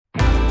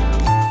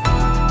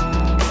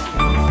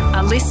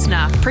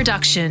listener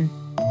production.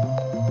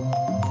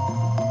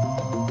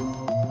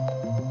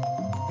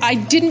 I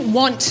didn't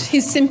want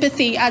his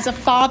sympathy as a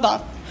father.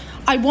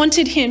 I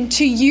wanted him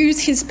to use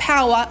his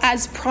power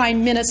as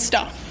Prime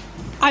Minister.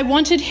 I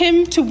wanted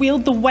him to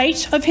wield the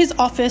weight of his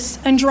office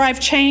and drive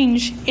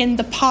change in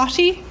the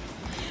party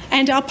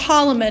and our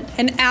parliament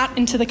and out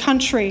into the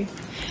country.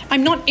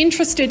 I'm not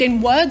interested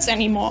in words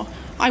anymore.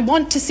 I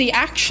want to see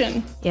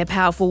action. Yeah,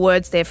 powerful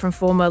words there from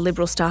former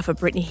Liberal staffer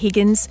Brittany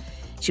Higgins.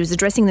 She was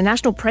addressing the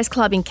National Press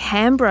Club in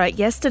Canberra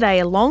yesterday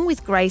along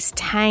with Grace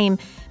Tame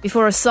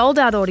before a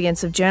sold-out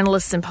audience of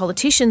journalists and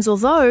politicians,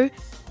 although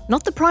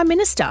not the Prime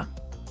Minister.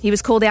 He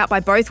was called out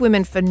by both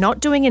women for not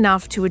doing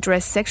enough to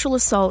address sexual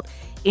assault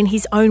in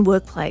his own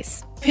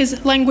workplace.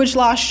 His language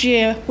last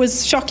year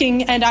was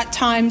shocking and at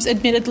times,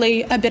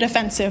 admittedly, a bit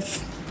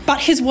offensive.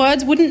 But his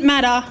words wouldn't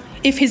matter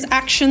if his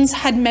actions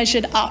had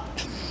measured up,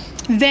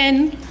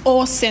 then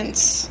or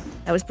since.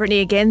 That was Brittany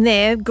again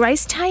there.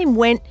 Grace Tame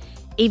went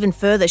even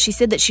further. She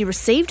said that she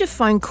received a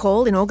phone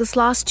call in August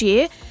last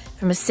year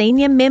from a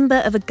senior member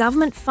of a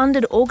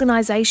government-funded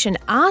organisation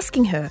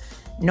asking her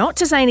not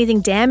to say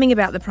anything damning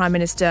about the Prime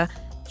Minister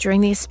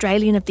during the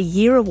Australian of the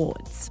Year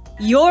Awards.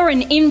 You're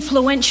an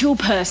influential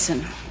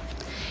person.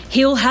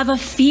 He'll have a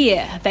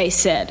fear, they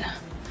said.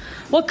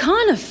 What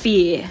kind of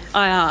fear?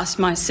 I asked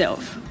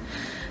myself.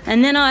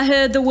 And then I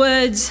heard the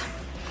words,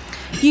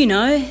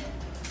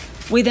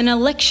 with an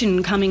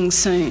election coming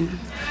soon.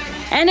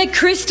 And it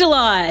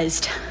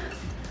crystallised.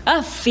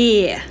 A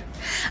fear.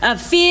 A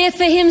fear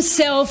for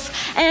himself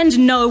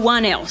and no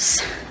one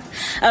else.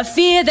 A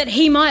fear that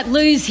he might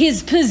lose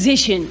his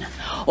position,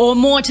 or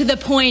more to the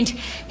point,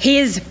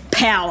 his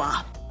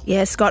power.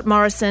 Yeah, Scott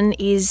Morrison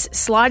is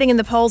sliding in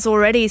the polls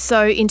already.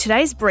 So in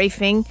today's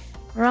briefing,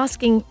 we're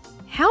asking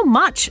how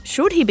much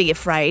should he be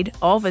afraid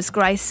of, as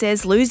Grace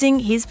says, losing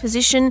his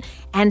position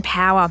and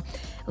power?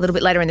 A little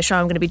bit later in the show,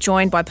 I'm going to be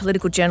joined by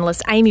political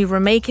journalist Amy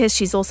Ramikis.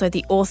 She's also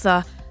the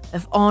author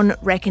of On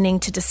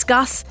Reckoning to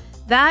discuss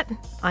that.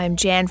 I am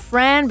Jan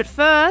Fran, but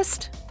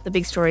first, the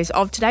big stories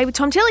of today with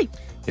Tom Tilley.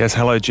 Yes,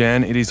 hello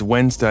Jan. It is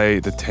Wednesday,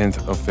 the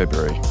 10th of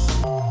February.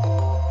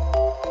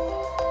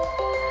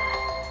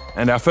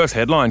 And our first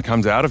headline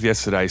comes out of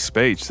yesterday's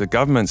speech. The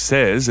government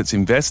says it's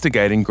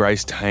investigating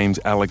Grace Tame's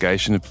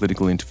allegation of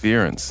political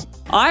interference.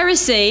 I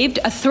received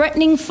a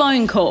threatening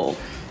phone call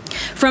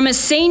from a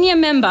senior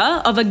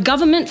member of a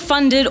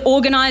government-funded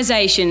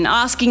organisation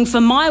asking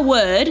for my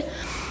word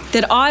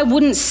that I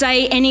wouldn't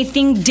say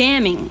anything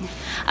damning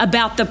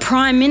about the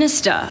Prime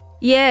Minister.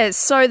 Yeah,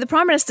 so the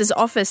Prime Minister's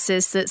office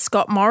says that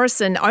Scott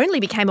Morrison only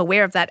became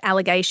aware of that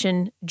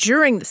allegation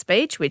during the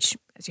speech, which,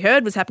 as you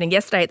heard, was happening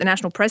yesterday at the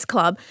National Press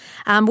Club.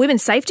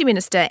 Women's Safety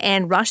Minister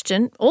Anne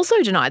Rushton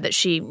also denied that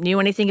she knew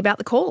anything about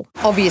the call.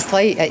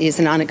 Obviously, it is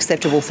an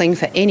unacceptable thing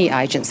for any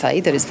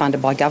agency that is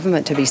funded by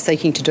government to be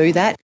seeking to do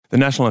that. The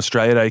National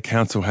Australia Day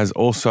Council has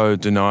also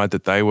denied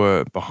that they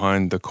were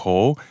behind the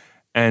call.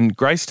 And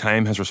Grace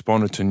Tame has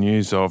responded to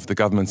news of the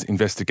government's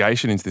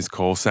investigation into this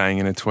call, saying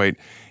in a tweet,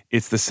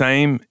 it's the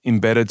same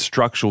embedded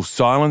structural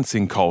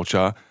silencing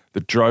culture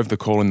that drove the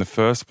call in the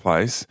first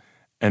place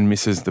and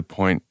misses the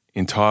point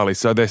entirely.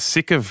 So they're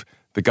sick of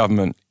the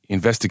government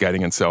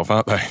investigating itself,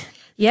 aren't they?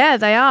 Yeah,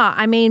 they are.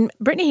 I mean,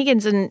 Brittany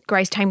Higgins and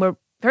Grace Tame were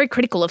very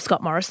critical of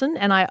Scott Morrison,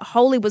 and I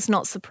wholly was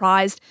not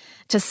surprised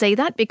to see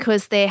that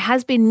because there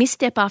has been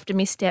misstep after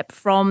misstep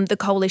from the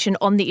coalition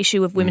on the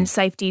issue of women's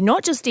safety,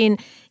 not just in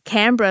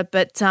Canberra,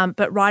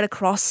 but right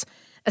across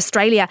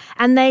Australia.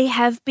 And they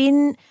have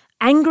been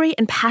angry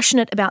and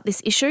passionate about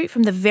this issue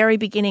from the very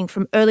beginning,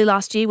 from early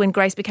last year when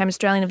Grace became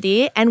Australian of the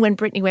Year and when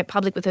Brittany went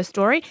public with her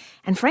story.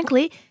 And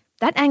frankly,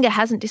 that anger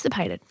hasn't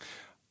dissipated.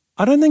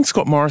 I don't think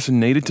Scott Morrison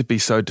needed to be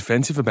so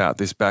defensive about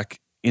this back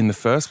in the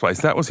first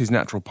place. That was his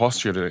natural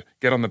posture, to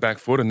get on the back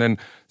foot and then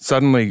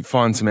suddenly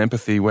find some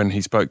empathy when he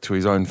spoke to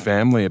his own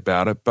family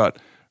about it. But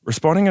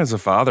responding as a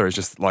father is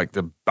just like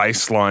the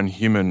baseline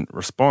human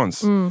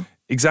response.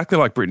 Exactly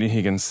like Brittany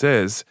Higgins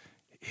says,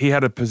 he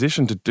had a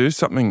position to do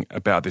something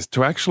about this,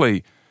 to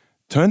actually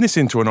turn this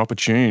into an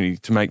opportunity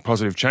to make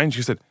positive change.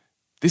 He said,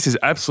 this is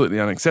absolutely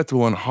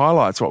unacceptable and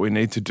highlights what we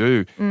need to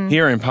do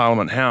here in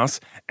Parliament House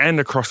and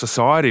across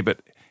society.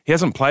 But he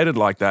hasn't played it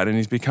like that, and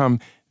he's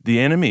become the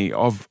enemy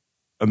of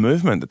a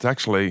movement that's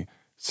actually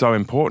so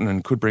important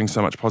and could bring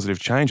so much positive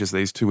change as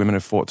these two women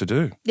have fought to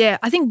do. Yeah,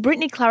 I think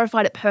Brittany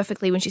clarified it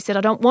perfectly when she said,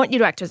 I don't want you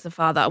to act as the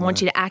father, I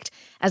want you to act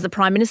as the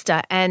Prime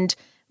Minister. And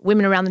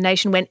women around the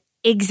nation went,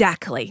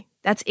 exactly.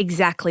 That's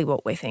exactly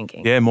what we're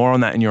thinking. Yeah, more on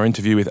that in your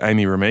interview with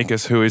Amy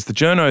Ramikis, who is the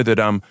journo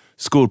that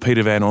schooled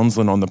Peter Van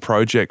Onselen on the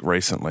project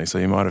recently, so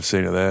you might have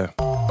seen her there.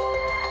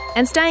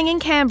 And staying in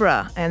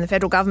Canberra, and the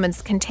federal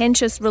government's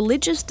contentious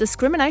religious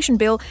discrimination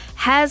bill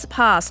has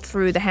passed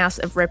through the House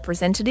of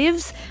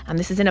Representatives. And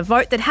this is in a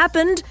vote that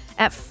happened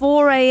at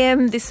 4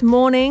 a.m. this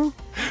morning.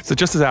 So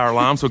just as our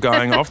alarms were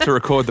going off to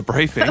record the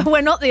briefing. We're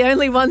not the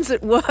only ones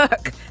at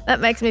work. That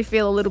makes me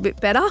feel a little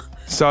bit better.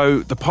 So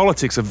the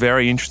politics are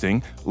very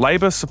interesting.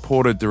 Labor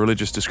supported the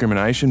religious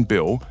discrimination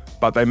bill,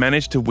 but they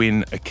managed to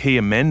win a key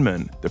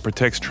amendment that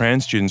protects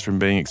trans students from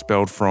being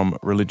expelled from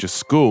religious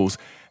schools.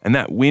 And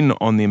that win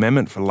on the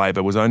amendment for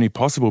Labor was only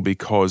possible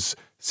because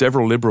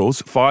several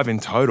Liberals, 5 in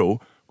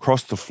total,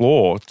 crossed the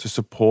floor to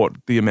support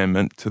the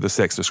amendment to the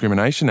Sex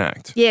Discrimination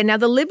Act. Yeah, now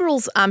the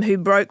Liberals who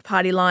broke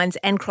party lines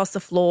and crossed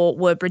the floor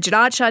were Bridget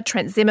Archer,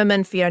 Trent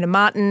Zimmerman, Fiona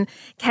Martin,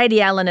 Katie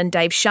Allen and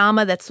Dave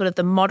Sharma. That's sort of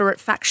the moderate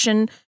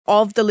faction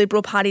of the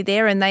Liberal Party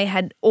there, and they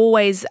had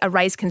always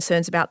raised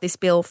concerns about this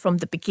bill from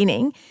the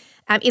beginning.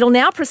 It'll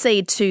now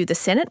proceed to the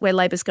Senate, where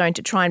Labor's going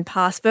to try and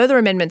pass further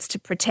amendments to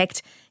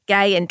protect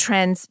gay and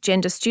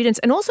transgender students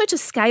and also to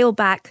scale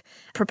back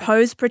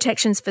proposed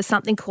protections for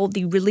something called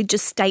the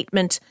religious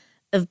statement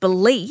of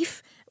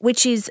belief,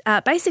 which is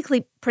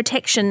basically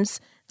protections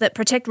that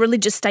protect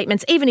religious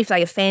statements even if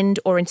they offend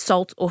or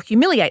insult or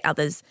humiliate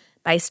others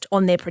based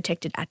on their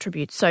protected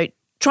attributes. So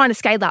trying to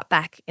scale that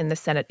back in the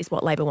Senate is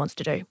what Labor wants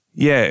to do.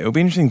 Yeah, it'll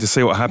be interesting to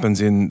see what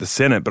happens in the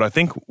Senate, but I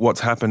think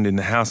what's happened in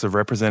the House of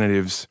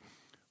Representatives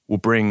will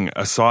bring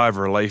a sigh of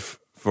relief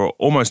for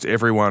almost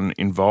everyone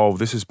involved.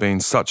 This has been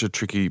such a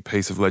tricky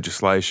piece of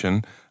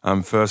legislation,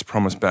 first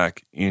promised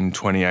back in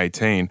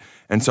 2018.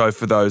 And so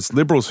for those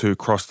Liberals who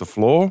crossed the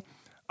floor,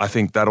 I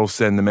think that'll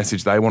send the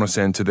message they want to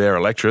send to their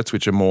electorates,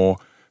 which are more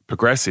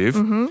progressive.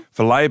 Mm-hmm.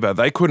 For Labor,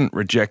 they couldn't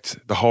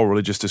reject the whole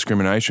religious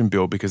discrimination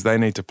bill because they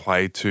need to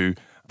play to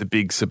the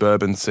big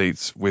suburban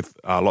seats with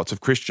lots of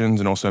Christians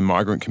and also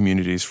migrant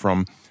communities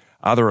from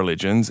other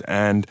religions.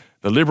 And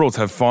the Liberals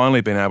have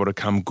finally been able to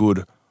come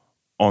good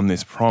on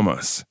this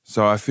promise.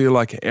 So I feel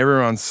like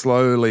everyone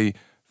slowly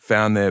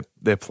found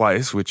their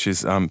place, which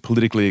is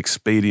politically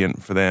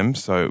expedient for them.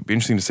 So it'll be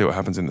interesting to see what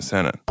happens in the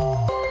Senate.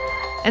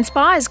 And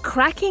spies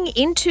cracking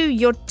into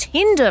your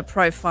Tinder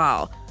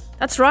profile.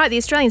 That's right, the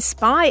Australian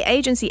spy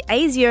agency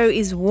ASIO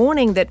is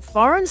warning that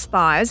foreign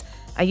spies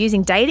are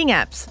using dating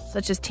apps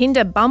such as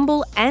Tinder,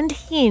 Bumble and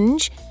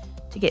Hinge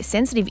to get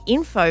sensitive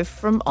info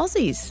from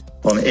Aussies.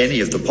 On any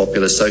of the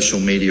popular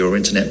social media or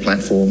internet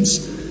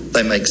platforms,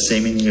 they make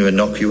seemingly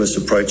innocuous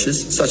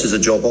approaches, such as a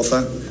job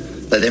offer.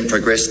 They then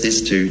progress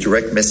this to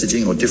direct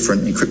messaging or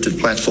different encrypted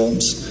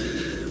platforms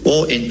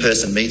or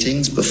in-person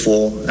meetings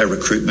before a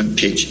recruitment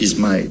pitch is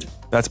made.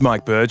 That's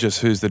Mike Burgess,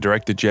 who's the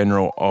Director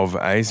General of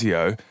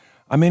ASIO.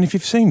 I mean, if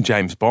you've seen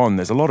James Bond,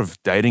 there's a lot of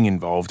dating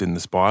involved in the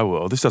spy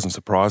world. This doesn't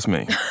surprise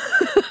me.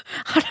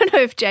 I don't know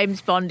if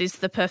James Bond is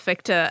the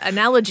perfect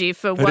analogy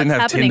for what's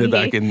happening here.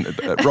 They didn't have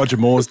Tinder back in Roger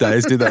Moore's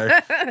days, did they?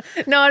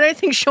 No, I don't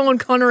think Sean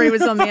Connery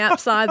was on the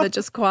apps either,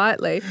 just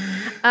quietly.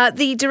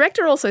 The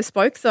director also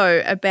spoke,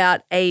 though,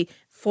 about a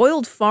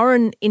foiled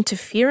foreign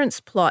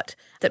interference plot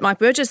that Mike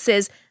Burgess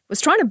says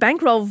was trying to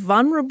bankroll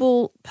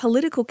vulnerable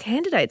political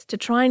candidates to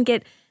try and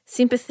get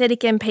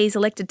sympathetic MPs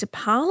elected to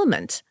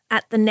Parliament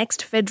at the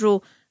next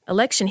federal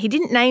election. He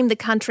didn't name the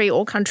country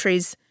or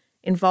countries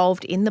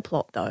involved in the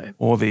plot, though.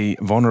 Or the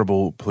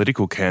vulnerable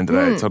political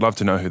candidates. I'd love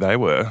to know who they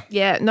were.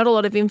 Yeah, not a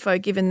lot of info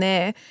given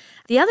there.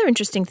 The other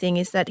interesting thing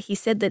is that he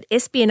said that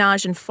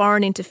espionage and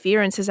foreign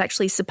interference has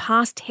actually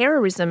surpassed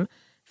terrorism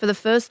for the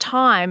first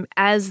time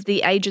as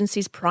the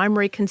agency's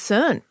primary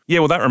concern. Yeah,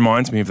 well, that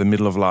reminds me of the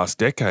middle of last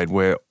decade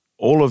where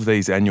all of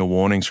these annual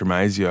warnings from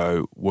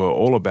ASIO were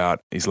all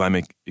about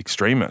Islamic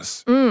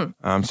extremists.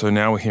 So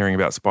now we're hearing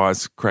about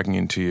spies cracking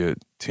into your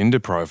Tinder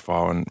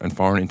profile and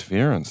foreign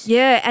interference.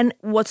 Yeah, and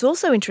what's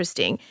also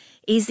interesting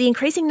is the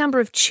increasing number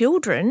of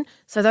children,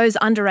 so those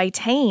under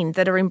 18,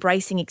 that are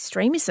embracing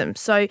extremism.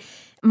 So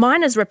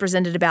minors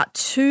represented about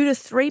 2 to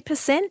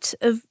 3%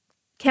 of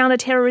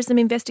counter-terrorism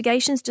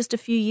investigations just a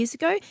few years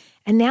ago,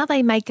 and now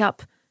they make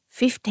up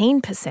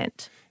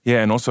 15%.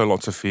 Yeah, and also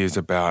lots of fears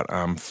about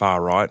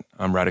far-right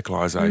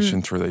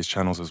radicalisation through these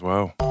channels as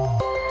well.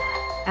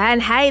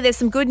 And hey, there's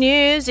some good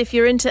news if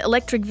you're into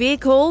electric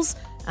vehicles.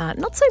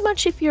 Not so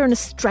much if you're an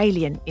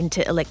Australian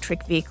into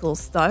electric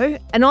vehicles, though.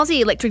 An Aussie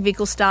electric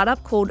vehicle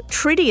startup called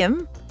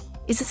Tritium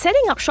is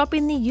setting up shop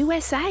in the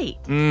USA.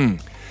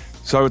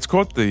 So it's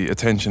caught the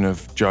attention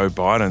of Joe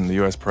Biden,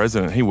 the US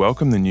president. He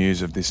welcomed the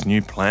news of this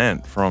new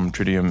plant from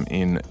Tritium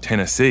in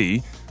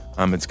Tennessee.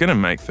 It's going to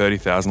make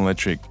 30,000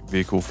 electric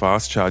vehicle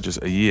fast chargers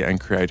a year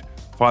and create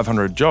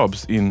 500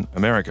 jobs in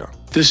America.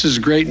 This is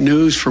great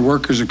news for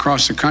workers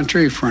across the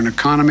country, for an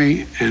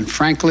economy, and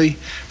frankly,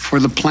 for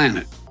the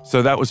planet.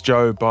 So that was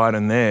Joe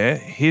Biden there.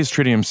 Here's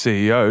Tritium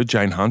CEO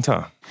Jane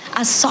Hunter.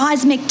 A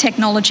seismic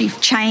technology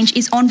change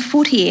is on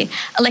foot here.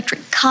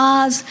 Electric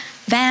cars,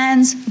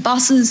 vans,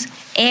 buses,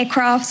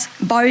 aircrafts,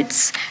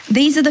 boats.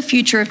 These are the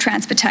future of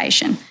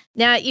transportation.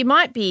 Now, you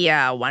might be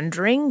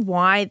wondering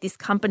why this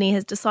company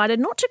has decided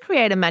not to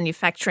create a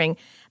manufacturing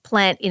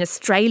plant in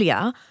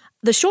Australia.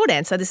 The short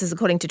answer, this is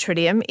according to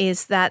Tritium,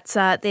 is that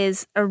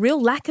there's a real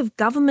lack of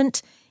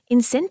government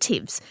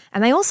incentives.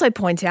 And they also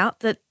point out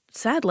that,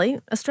 sadly,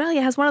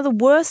 Australia has one of the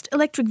worst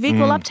electric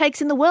vehicle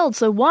uptakes in the world.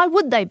 So why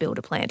would they build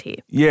a plant here?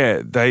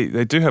 Yeah,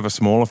 they do have a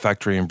smaller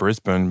factory in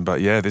Brisbane, but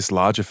yeah, this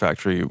larger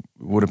factory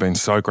would have been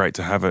so great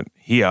to have it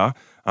here.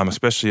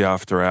 Especially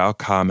after our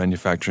car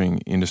manufacturing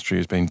industry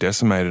has been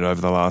decimated over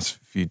the last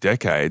few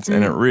decades.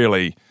 And it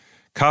really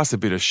casts a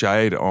bit of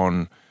shade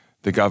on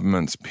the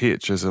government's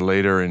pitch as a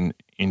leader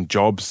in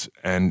jobs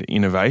and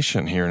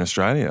innovation here in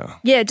Australia.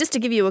 Yeah, just to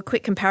give you a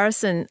quick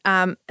comparison,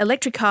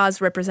 electric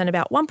cars represent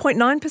about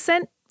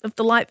 1.9% of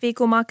the light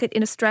vehicle market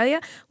in Australia,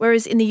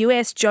 whereas in the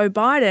US, Joe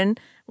Biden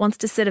wants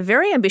to set a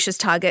very ambitious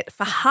target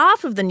for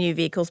half of the new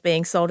vehicles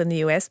being sold in the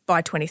US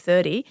by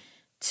 2030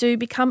 to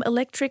become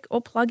electric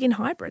or plug-in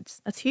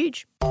hybrids. That's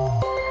huge.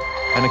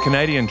 And a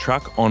Canadian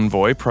truck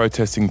envoy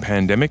protesting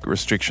pandemic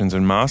restrictions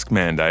and mask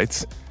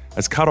mandates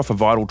has cut off a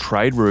vital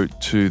trade route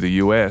to the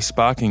US,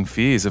 sparking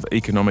fears of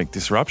economic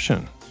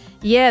disruption.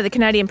 Yeah, the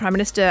Canadian Prime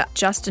Minister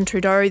Justin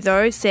Trudeau,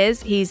 though,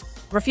 says he's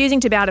refusing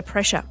to bow to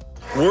pressure.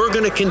 We're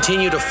going to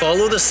continue to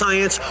follow the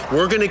science.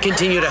 We're going to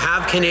continue to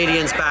have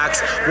Canadians'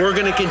 backs. We're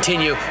going to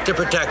continue to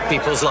protect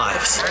people's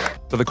lives.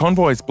 So the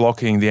convoy is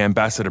blocking the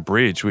Ambassador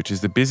Bridge, which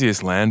is the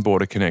busiest land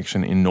border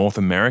connection in North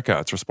America.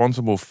 It's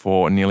responsible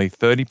for nearly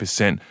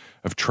 30%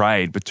 of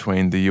trade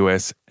between the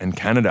US and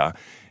Canada.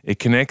 It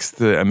connects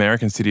the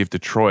American city of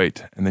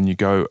Detroit, and then you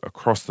go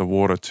across the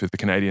water to the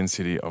Canadian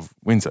city of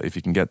Windsor, if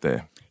you can get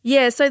there.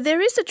 Yeah, so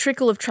there is a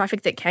trickle of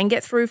traffic that can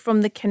get through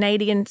from the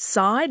Canadian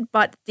side,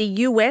 but the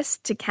US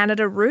to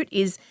Canada route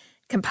is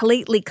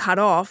completely cut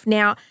off.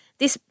 Now,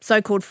 this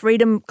so-called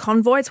Freedom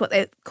Convoy, it's what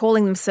they're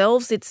calling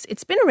themselves,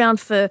 it's been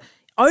around for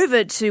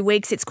over 2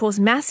 weeks. It's caused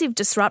massive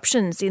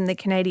disruptions in the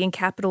Canadian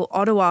capital,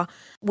 Ottawa,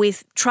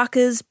 with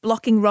truckers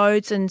blocking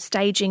roads and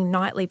staging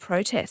nightly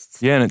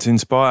protests. Yeah, and it's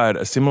inspired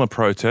a similar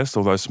protest,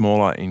 although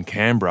smaller, in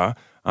Canberra.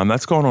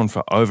 That's gone on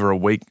for over a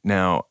week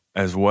now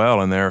as well,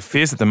 and there are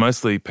fears that the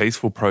mostly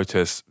peaceful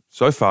protests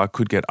so far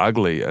could get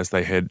ugly as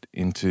they head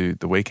into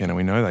the weekend, and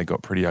we know they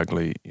got pretty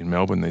ugly in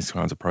Melbourne, these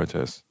kinds of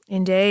protests.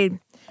 Indeed.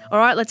 All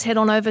right, let's head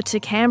on over to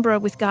Canberra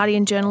with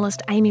Guardian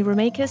journalist Amy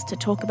Ramikis to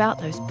talk about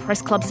those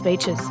press club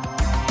speeches.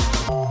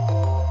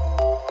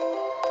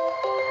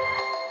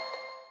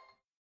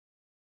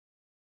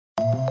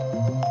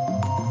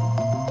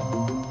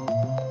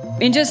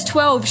 In just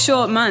 12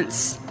 short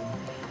months,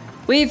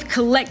 we've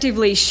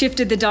collectively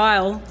shifted the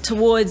dial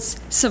towards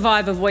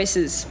survivor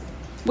voices.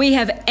 We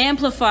have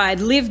amplified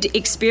lived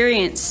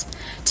experience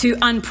to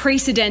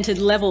unprecedented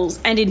levels,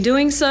 and in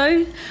doing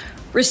so,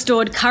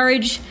 restored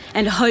courage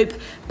and hope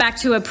back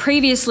to a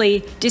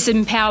previously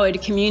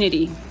disempowered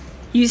community.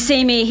 You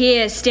see me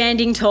here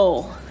standing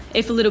tall,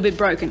 if a little bit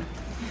broken.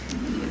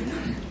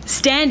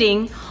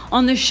 Standing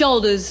on the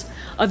shoulders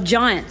of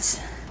giants,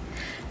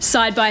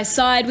 side by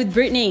side with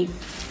Brittany,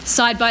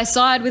 side by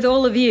side with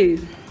all of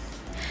you.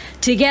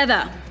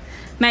 Together,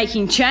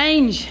 making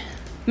change,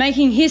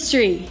 making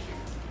history,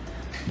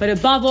 but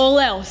above all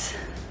else,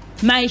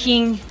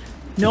 making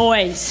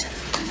noise.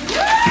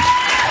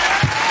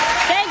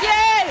 Thank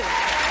you!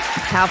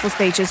 Powerful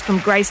speeches from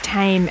Grace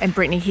Tame and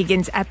Brittany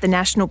Higgins at the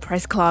National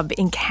Press Club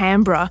in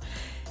Canberra.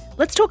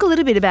 Let's talk a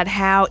little bit about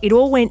how it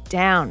all went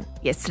down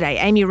yesterday.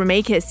 Amy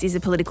Ramikis is a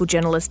political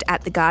journalist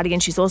at The Guardian.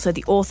 She's also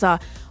the author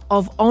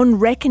of On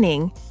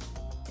Reckoning,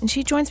 and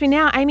she joins me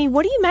now. Amy,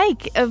 what do you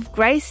make of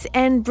Grace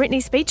and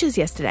Brittany's speeches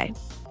yesterday?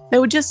 They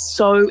were just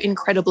so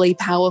incredibly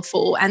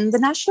powerful. And the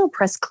National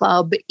Press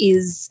Club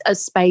is a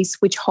space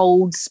which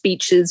holds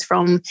speeches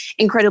from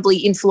incredibly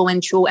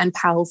influential and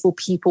powerful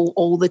people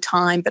all the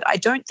time. But I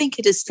don't think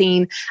it has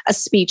seen a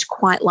speech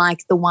quite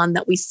like the one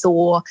that we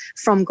saw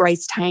from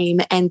Grace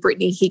Tame and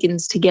Brittany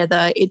Higgins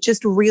together. It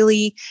just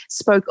really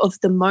spoke of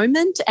the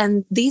moment.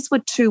 And these were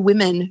two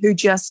women who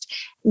just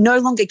no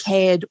longer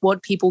cared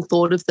what people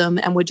thought of them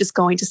and were just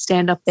going to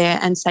stand up there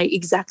and say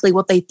exactly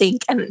what they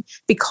think. And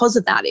because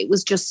of that, it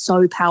was just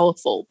so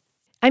powerful.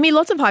 Amy,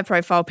 lots of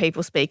high-profile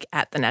people speak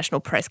at the National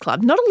Press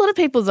Club. Not a lot of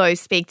people, though,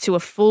 speak to a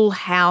full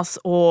house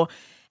or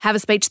have a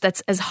speech that's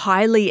as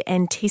highly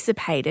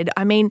anticipated.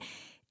 I mean,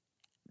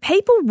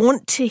 people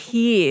want to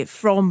hear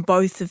from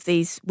both of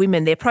these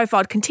women. They're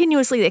profiled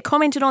continuously, they're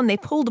commented on, they're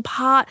pulled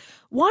apart.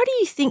 Why do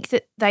you think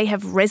that they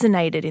have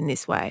resonated in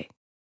this way?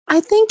 I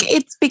think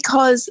it's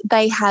because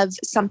they have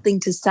something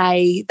to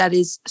say that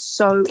is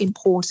so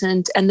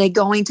important, and they're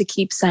going to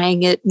keep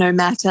saying it no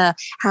matter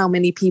how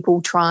many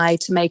people try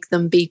to make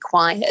them be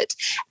quiet.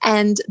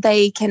 And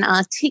they can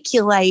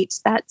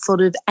articulate that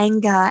sort of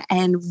anger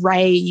and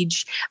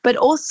rage, but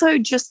also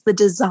just the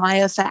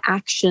desire for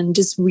action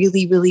just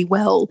really, really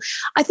well.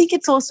 I think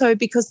it's also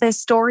because their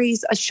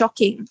stories are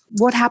shocking.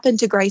 What happened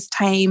to Grace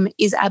Tame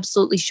is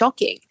absolutely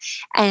shocking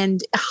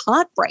and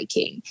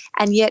heartbreaking.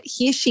 And yet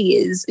here she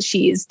is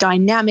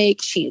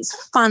dynamic, she's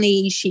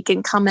funny, she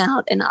can come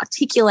out and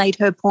articulate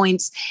her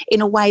points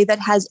in a way that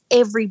has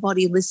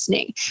everybody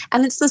listening.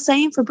 And it's the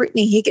same for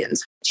Brittany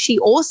Higgins. She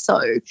also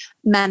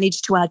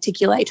managed to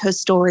articulate her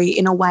story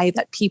in a way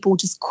that people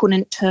just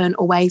couldn't turn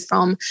away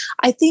from.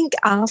 I think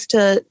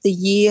after the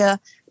year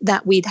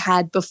that we'd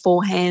had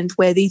beforehand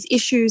where these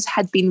issues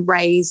had been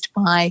raised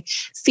by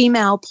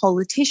female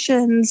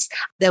politicians.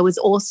 There was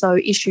also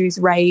issues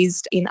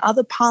raised in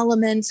other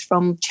parliaments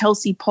from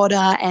Chelsea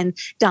Potter and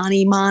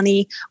Dani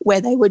Marnie,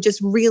 where they were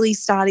just really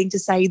starting to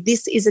say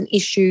this is an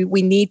issue,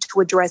 we need to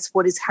address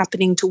what is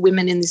happening to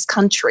women in this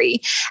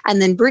country.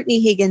 And then Brittany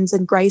Higgins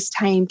and Grace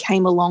Tame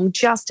came along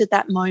just at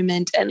that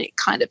moment and it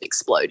kind of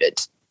exploded.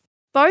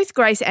 Both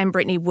Grace and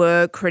Brittany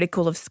were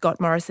critical of Scott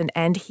Morrison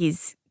and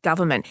his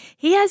government.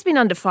 He has been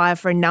under fire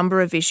for a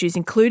number of issues,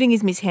 including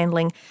his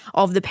mishandling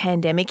of the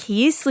pandemic.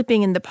 He is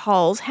slipping in the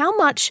polls. How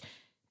much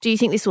do you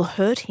think this will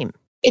hurt him?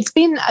 It's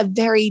been a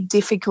very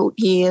difficult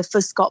year for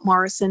Scott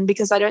Morrison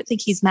because I don't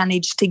think he's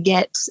managed to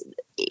get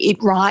it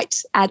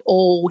right at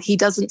all. He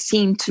doesn't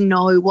seem to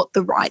know what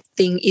the right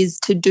thing is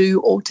to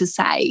do or to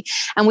say.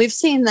 And we've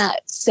seen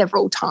that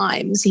several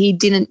times. He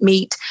didn't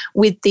meet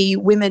with the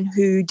women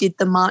who did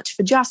the March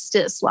for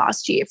Justice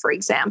last year, for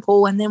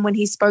example. And then when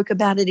he spoke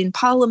about it in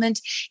Parliament,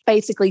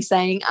 basically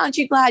saying, aren't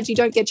you glad you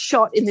don't get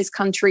shot in this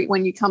country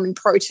when you come and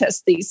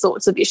protest these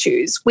sorts of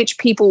issues, which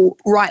people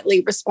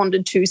rightly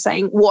responded to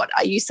saying, what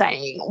are you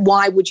saying?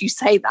 Why would you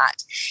say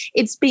that?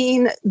 It's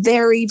been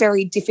very,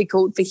 very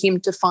difficult for him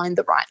to find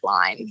the right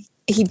line.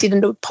 He did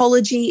an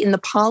apology in the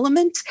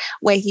Parliament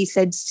where he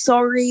said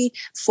sorry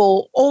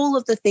for all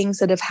of the things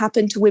that have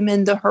happened to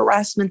women, the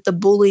harassment, the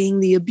bullying,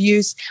 the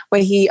abuse,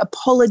 where he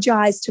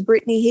apologised to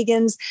Brittany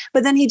Higgins,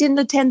 but then he didn't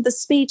attend the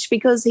speech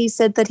because he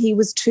said that he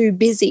was too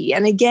busy.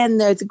 And again,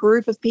 there's a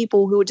group of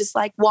people who are just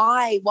like,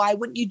 why? Why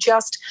wouldn't you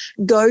just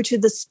go to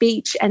the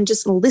speech and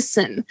just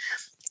listen?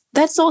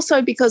 That's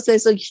also because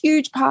there's a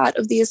huge part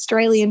of the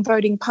Australian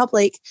voting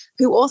public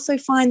who also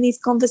find these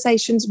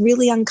conversations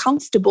really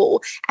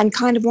uncomfortable and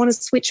kind of want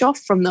to switch off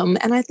from them.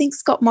 And I think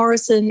Scott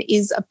Morrison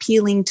is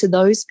appealing to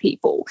those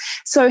people.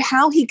 So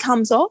how he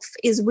comes off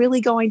is really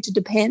going to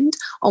depend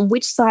on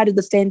which side of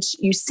the fence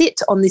you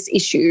sit on this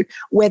issue,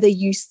 whether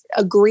you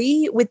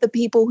agree with the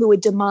people who are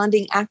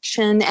demanding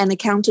action and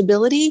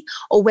accountability,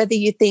 or whether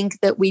you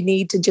think that we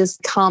need to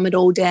just calm it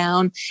all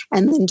down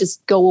and then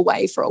just go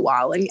away for a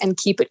while and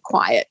keep it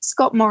quiet.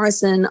 Scott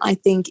Morrison, I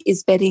think,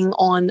 is betting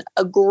on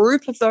a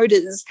group of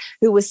voters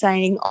who were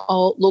saying,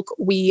 oh, look,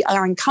 we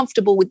are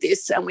uncomfortable with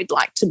this and we'd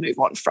like to move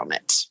on from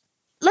it.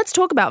 Let's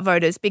talk about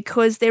voters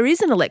because there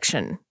is an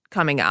election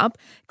coming up.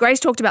 Grace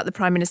talked about the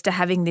Prime Minister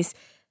having this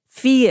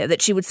fear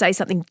that she would say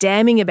something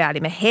damning about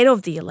him ahead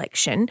of the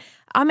election.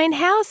 I mean,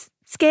 how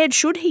scared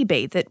should he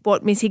be that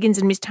what Ms Higgins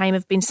and Ms Tame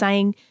have been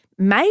saying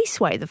may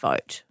sway the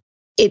vote?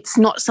 It's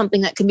not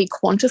something that can be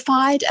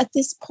quantified at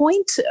this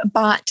point,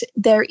 but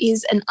there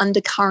is an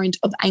undercurrent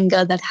of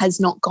anger that has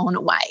not gone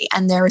away.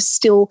 And there are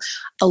still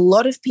a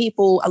lot of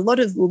people, a lot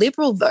of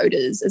Liberal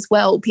voters as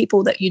well,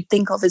 people that you'd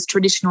think of as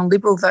traditional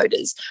Liberal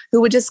voters,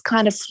 who were just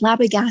kind of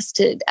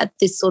flabbergasted at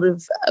this sort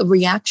of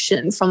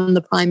reaction from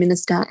the Prime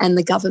Minister and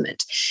the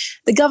government.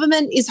 The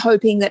government is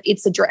hoping that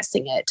it's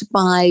addressing it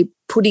by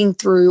putting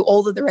through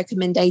all of the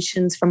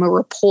recommendations from a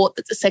report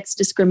that the Sex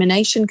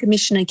Discrimination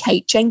Commissioner,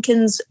 Kate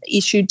Jenkins,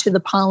 issued to the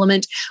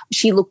Parliament.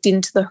 She looked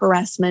into the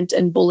harassment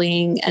and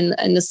bullying and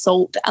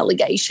assault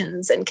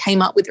allegations and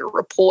came up with a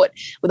report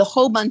with a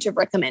whole bunch of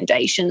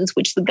recommendations,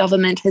 which the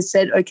government has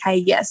said, okay,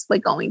 yes, we're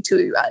going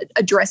to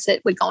address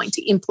it. We're going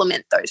to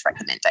implement those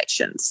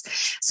recommendations.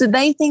 So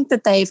they think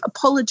that they've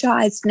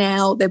apologised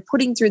now, they're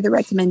putting through the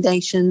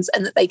recommendations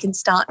and that they can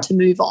start to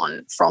move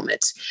on from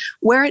it.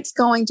 Where it's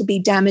going to be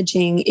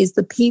damaging is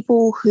the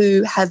people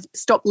who have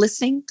stopped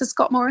listening to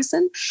Scott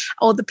Morrison,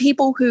 or the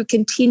people who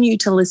continue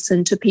to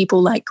listen to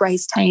people like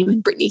Grace Tame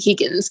and Brittany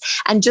Higgins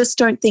and just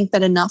don't think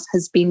that enough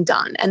has been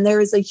done. And there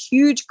is a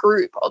huge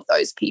group of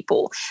those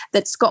people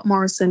that Scott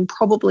Morrison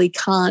probably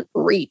can't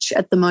reach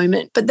at the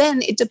moment. But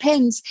then it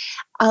depends.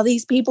 Are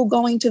these people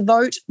going to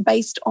vote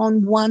based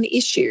on one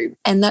issue?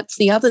 And that's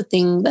the other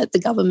thing that the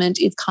government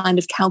is kind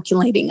of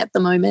calculating at the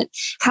moment.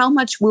 How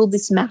much will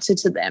this matter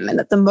to them? And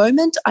at the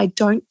moment, I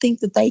don't think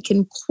that they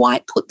can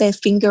quite put their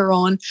finger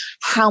on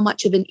how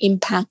much of an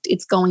impact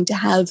it's going to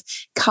have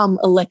come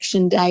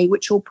election day,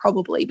 which will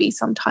probably be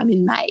sometime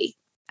in May.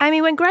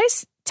 Amy, when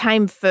Grace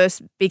Tame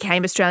first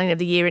became Australian of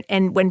the Year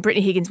and when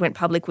Brittany Higgins went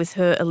public with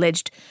her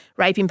alleged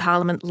rape in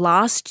Parliament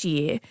last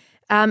year,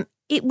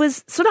 it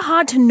was sort of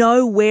hard to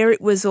know where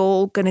it was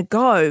all going to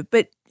go.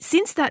 But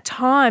since that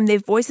time, their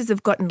voices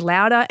have gotten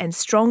louder and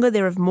stronger.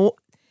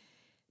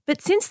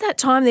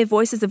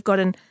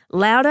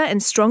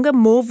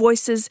 More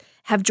voices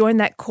have joined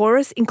that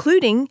chorus,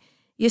 including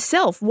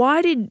yourself.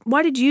 Why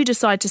did you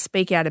decide to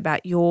speak out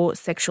about your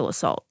sexual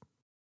assault?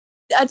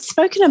 I'd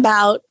spoken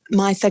about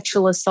my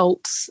sexual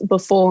assaults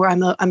before.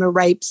 I'm a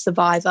rape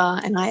survivor,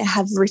 and I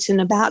have written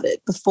about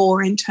it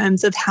before in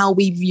terms of how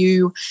we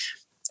view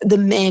the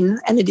men,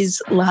 and it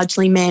is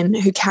largely men,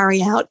 who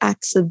carry out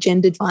acts of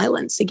gendered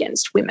violence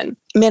against women.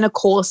 Men, of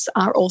course,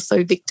 are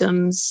also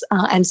victims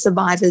and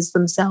survivors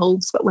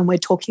themselves, but when we're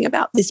talking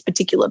about this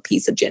particular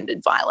piece of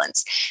gendered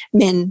violence,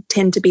 men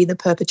tend to be the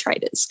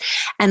perpetrators.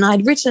 And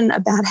I'd written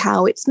about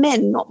how it's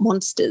men, not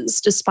monsters,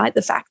 despite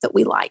the fact that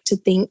we like to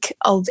think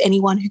of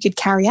anyone who could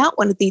carry out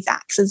one of these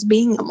acts as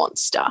being a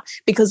monster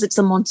because it's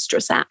a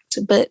monstrous act.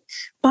 But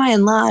by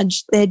and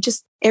large, they're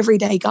just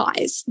everyday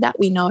guys that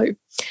we know.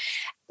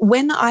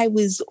 When I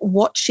was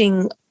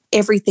watching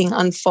everything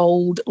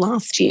unfold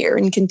last year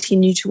and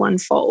continue to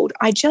unfold,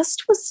 I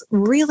just was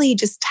really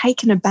just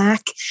taken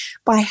aback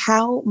by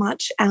how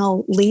much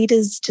our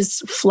leaders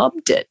just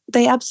flubbed it.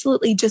 They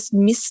absolutely just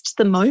missed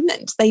the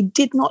moment. They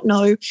did not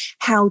know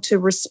how to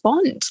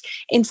respond.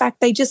 In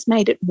fact, they just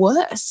made it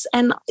worse.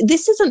 And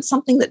this isn't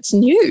something that's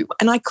new.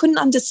 And I couldn't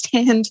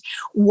understand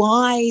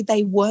why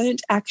they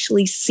weren't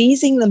actually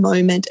seizing the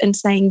moment and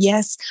saying,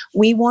 yes,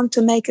 we want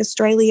to make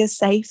Australia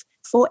safe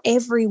for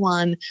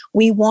everyone.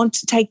 We want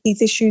to take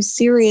these issues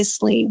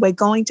seriously. We're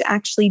going to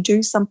actually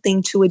do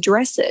something to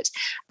address it.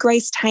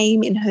 Grace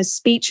Tame, in her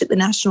speech at the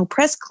National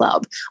Press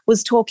Club,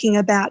 was talking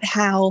about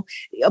how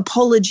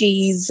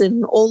apologies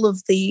and all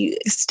of the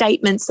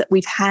statements that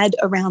we've had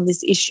around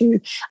this issue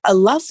are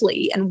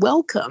lovely and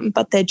welcome,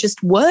 but they're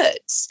just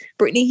words.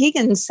 Brittany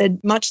Higgins said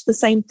much the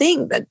same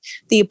thing, that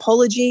the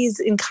apology is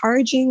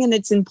encouraging and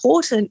it's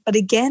important, but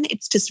again,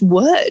 it's just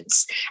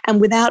words. And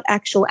without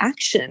actual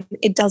action,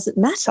 it doesn't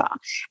matter.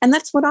 And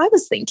that's what I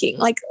was thinking.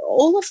 Like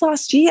all of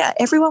last year,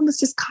 everyone was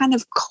just kind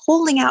of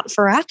calling out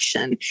for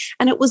action.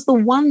 And it was the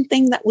one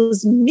thing that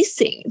was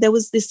missing. There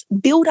was this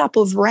buildup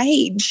of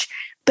rage,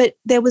 but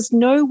there was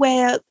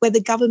nowhere where the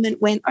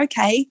government went,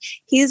 okay,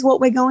 here's what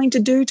we're going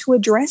to do to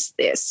address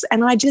this.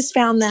 And I just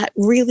found that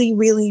really,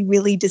 really,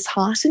 really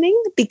disheartening,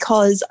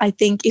 because I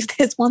think if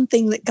there's one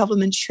thing that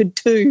government should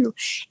do,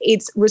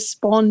 it's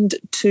respond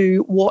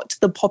to what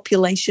the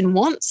population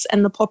wants.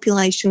 And the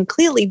population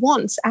clearly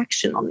wants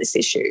action on this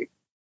issue.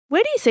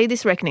 Where do you see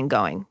this reckoning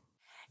going?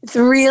 It's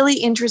a really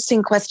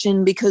interesting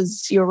question,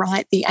 because you're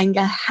right, the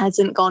anger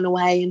hasn't gone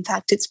away. In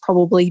fact, it's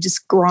probably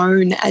just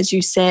grown, as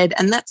you said,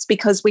 and that's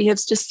because we have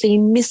just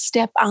seen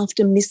misstep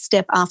after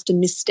misstep after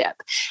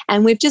misstep.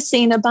 And we've just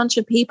seen a bunch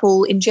of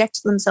people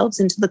inject themselves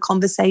into the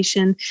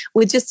conversation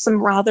with just some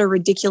rather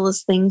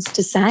ridiculous things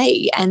to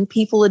say, and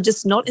people are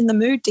just not in the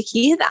mood to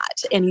hear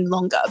that any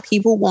longer.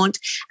 People want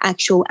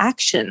actual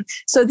action.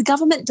 So the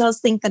government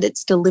does think that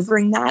it's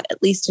delivering that,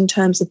 at least in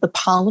terms of the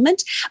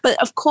parliament. But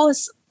of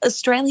course,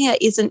 Australia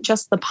isn't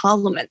just the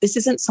parliament. This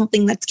isn't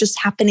something that's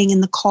just happening in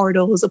the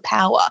corridors of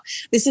power.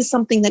 This is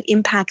something that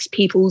impacts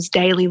people's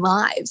daily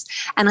lives.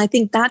 And I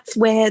think that's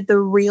where the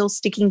real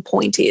sticking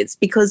point is,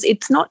 because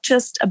it's not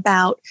just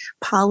about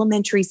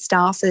parliamentary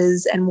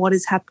staffers and what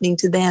is happening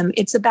to them.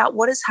 It's about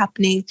what is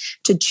happening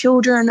to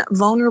children,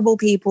 vulnerable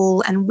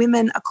people, and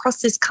women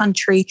across this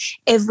country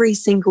every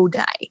single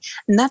day.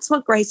 And that's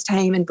what Grace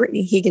Tame and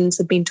Brittany Higgins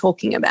have been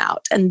talking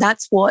about. And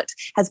that's what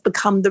has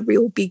become the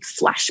real big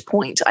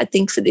flashpoint, I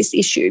think, for this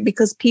issue,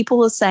 because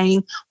people are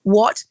saying,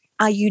 what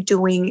are you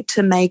doing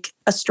to make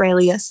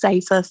Australia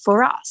safer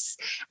for us?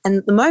 And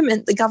at the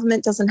moment, the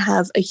government doesn't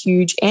have a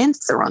huge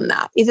answer on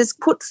that. It has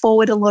put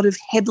forward a lot of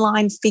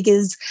headline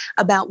figures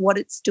about what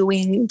it's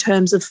doing in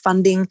terms of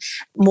funding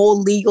more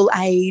legal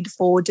aid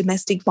for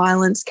domestic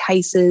violence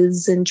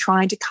cases and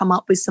trying to come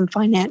up with some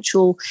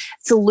financial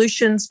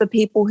solutions for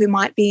people who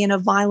might be in a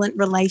violent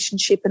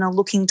relationship and are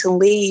looking to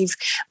leave.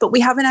 But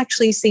we haven't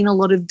actually seen a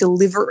lot of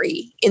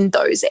delivery in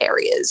those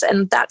areas.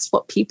 And that's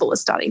what people are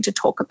starting to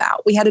talk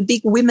about. We had a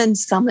big women's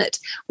summit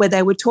where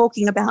they were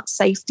talking about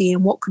safety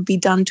and what could be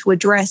done to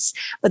address,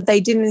 but they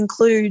didn't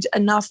include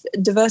enough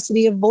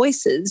diversity of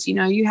voices. You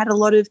know, you had a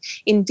lot of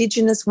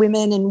Indigenous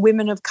women and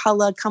women of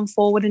colour come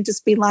forward and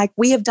just be like,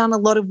 we have done a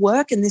lot of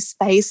work in this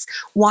space.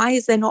 Why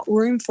is there not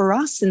room for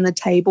us in the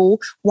table?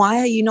 Why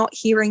are you not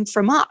hearing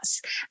from us?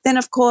 Then,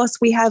 of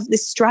course, we have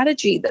this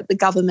strategy that the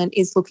government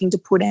is looking to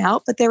put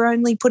out, but they're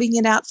only putting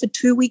it out for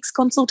 2 weeks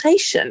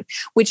consultation,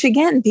 which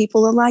again,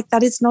 people are like,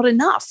 that is not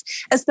enough,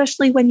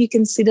 especially when you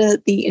consider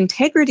the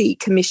Integrity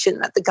Commission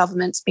that the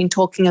government's been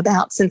talking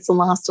about since the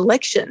last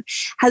election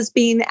has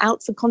been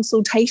out for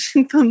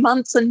consultation for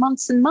months and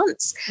months and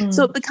months.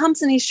 So it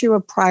becomes an issue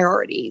of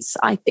priorities,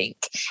 I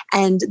think.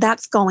 And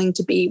that's going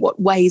to be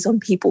what weighs on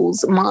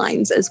people's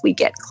minds as we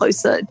get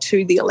closer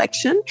to the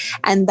election.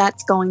 And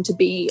that's going to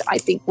be, I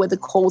think, where the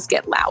calls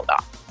get louder.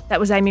 That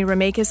was Amy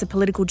Ramekis, a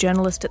political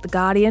journalist at The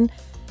Guardian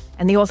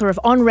and the author of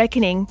On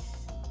Reckoning.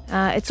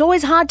 It's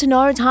always hard to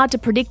know, it's hard to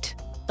predict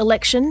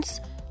elections,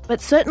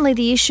 but certainly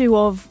the issue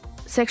of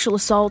sexual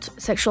assault,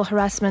 sexual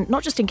harassment,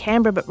 not just in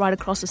Canberra but right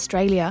across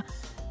Australia,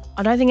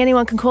 I don't think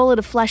anyone can call it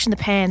a flash in the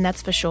pan,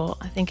 that's for sure.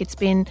 I think it's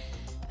been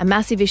a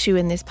massive issue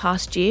in this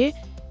past year,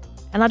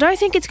 and I don't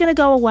think it's going to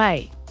go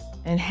away.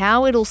 And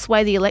how it'll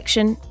sway the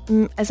election,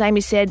 as Amy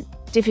said,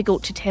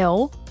 difficult to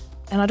tell,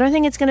 and I don't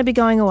think it's going to be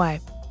going away.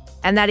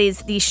 And that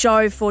is the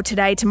show for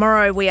today.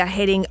 Tomorrow we are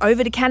heading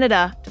over to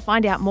Canada to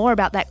find out more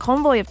about that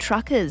convoy of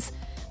truckers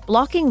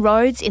blocking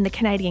roads in the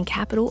Canadian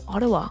capital,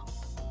 Ottawa.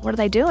 What are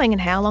they doing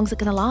and how long is it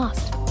going to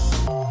last?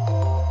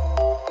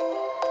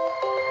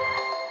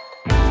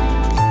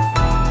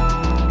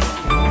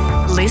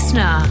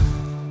 Listener.